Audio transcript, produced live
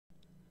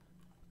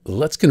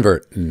Let's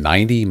convert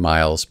 90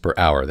 miles per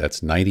hour,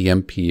 that's 90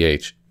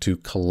 mph, to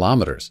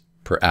kilometers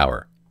per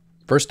hour.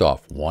 First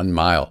off, 1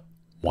 mile,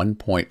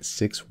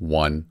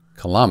 1.61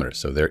 kilometers,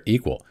 so they're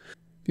equal.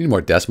 If you need more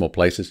decimal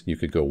places, you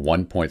could go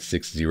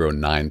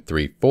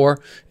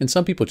 1.60934, and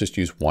some people just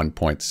use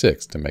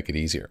 1.6 to make it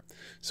easier.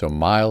 So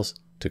miles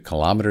to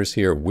kilometers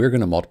here, we're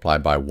going to multiply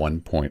by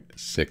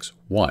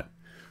 1.61.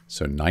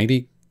 So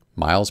 90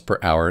 miles per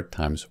hour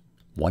times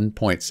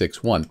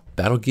 1.61,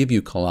 that'll give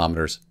you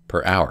kilometers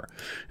per hour.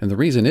 And the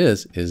reason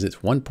is it's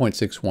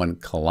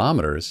 1.61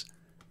 kilometers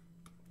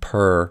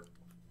per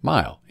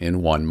mile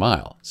in 1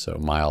 mile. So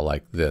mile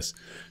like this.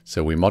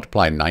 So we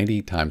multiply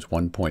 90 times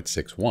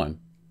 1.61,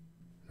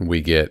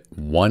 we get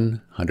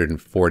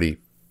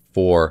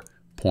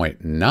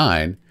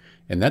 144.9,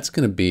 and that's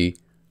going to be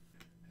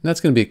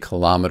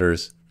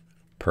kilometers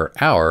per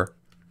hour.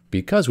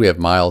 Because we have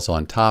miles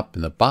on top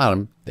and the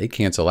bottom, they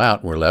cancel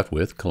out. We're left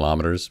with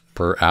kilometers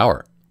per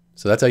hour.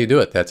 So that's how you do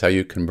it. That's how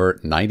you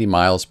convert 90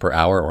 miles per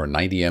hour or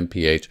 90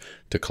 mph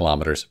to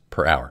kilometers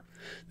per hour.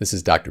 This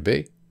is Dr.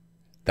 B.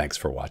 Thanks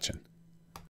for watching.